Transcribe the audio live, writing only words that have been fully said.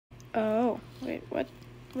Oh, wait, what?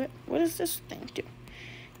 What does this thing do?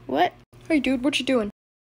 What? Hey, dude, what you doing?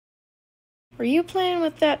 Are you playing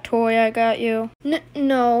with that toy I got you?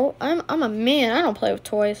 No, I'm a man. I don't play with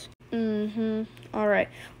toys. Alright.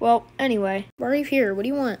 Well, anyway, why are you here? What do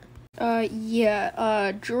you want?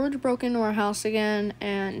 George broke into our house again,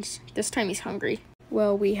 and this time he's hungry.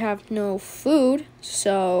 Well, we have no food,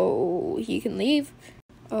 so he can leave.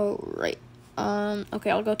 Oh, right.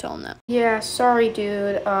 Okay, I'll go tell him that. Yeah, sorry,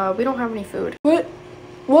 dude. We don't have any food. What?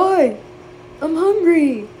 Why? I'm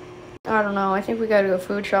hungry. I don't know. I think we gotta go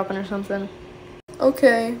food shopping or something.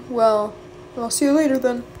 Okay, well, I'll see you later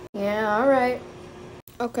then. Yeah, alright.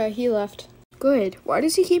 Okay, he left. Good. Why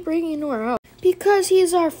does he keep breaking into our house? Because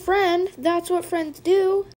he's our friend. That's what friends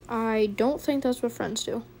do. I don't think that's what friends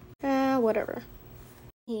do. Whatever.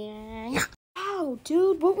 Yeah. Ow,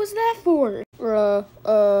 dude, what was that for?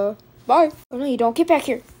 Bye. Oh, no, you don't. Get back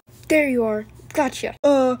here. There you are. Gotcha.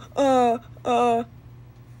 Oh,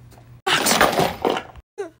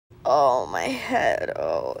 my head.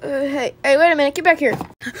 Oh, hey, wait a minute. Get back here.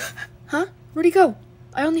 Huh? Where'd he go?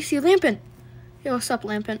 I only see Lampin. Yo, what's up,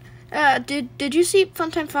 Lampin? Did you see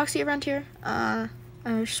Funtime Foxy around here? I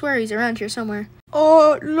swear he's around here somewhere.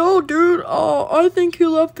 No, dude. I think he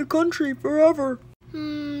left the country forever.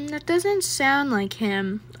 That doesn't sound like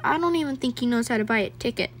him. I don't even think he knows how to buy a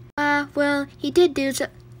ticket. Well, he did do so.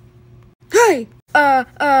 Hey!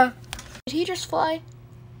 Did he just fly?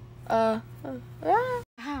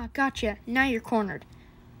 Gotcha. Now you're cornered.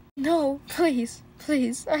 No, please.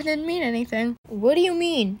 I didn't mean anything. What do you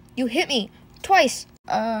mean? You hit me. Twice.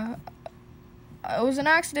 It was an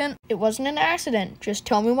accident. It wasn't an accident. Just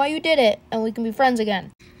tell me why you did it, and we can be friends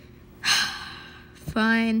again.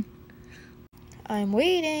 Fine. I'm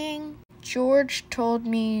waiting. George told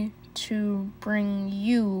me to bring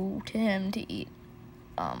you to him to eat.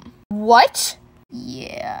 What?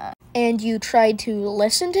 Yeah. And you tried to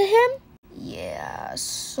listen to him? Yeah,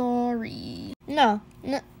 sorry. No.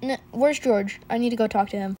 Where's George? I need to go talk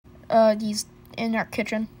to him. He's in our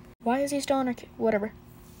kitchen. Why is he still in our kitchen? Whatever.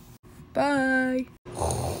 Bye.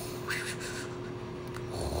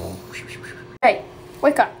 Hey,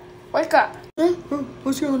 wake up.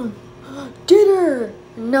 What's going on? Dinner!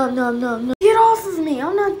 No. Get off of me.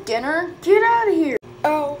 I'm not dinner. Get out of here.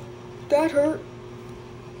 Ow, that hurt.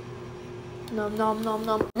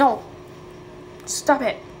 No. Stop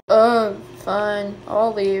it. Fine.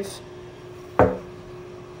 I'll leave.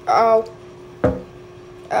 Ow.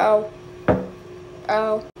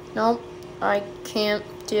 Nope. I can't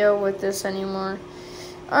deal with this anymore.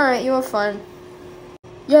 Alright, you have fun.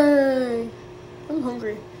 Yay! I'm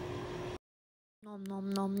hungry.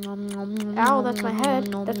 Ow, that's my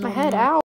head. Ow.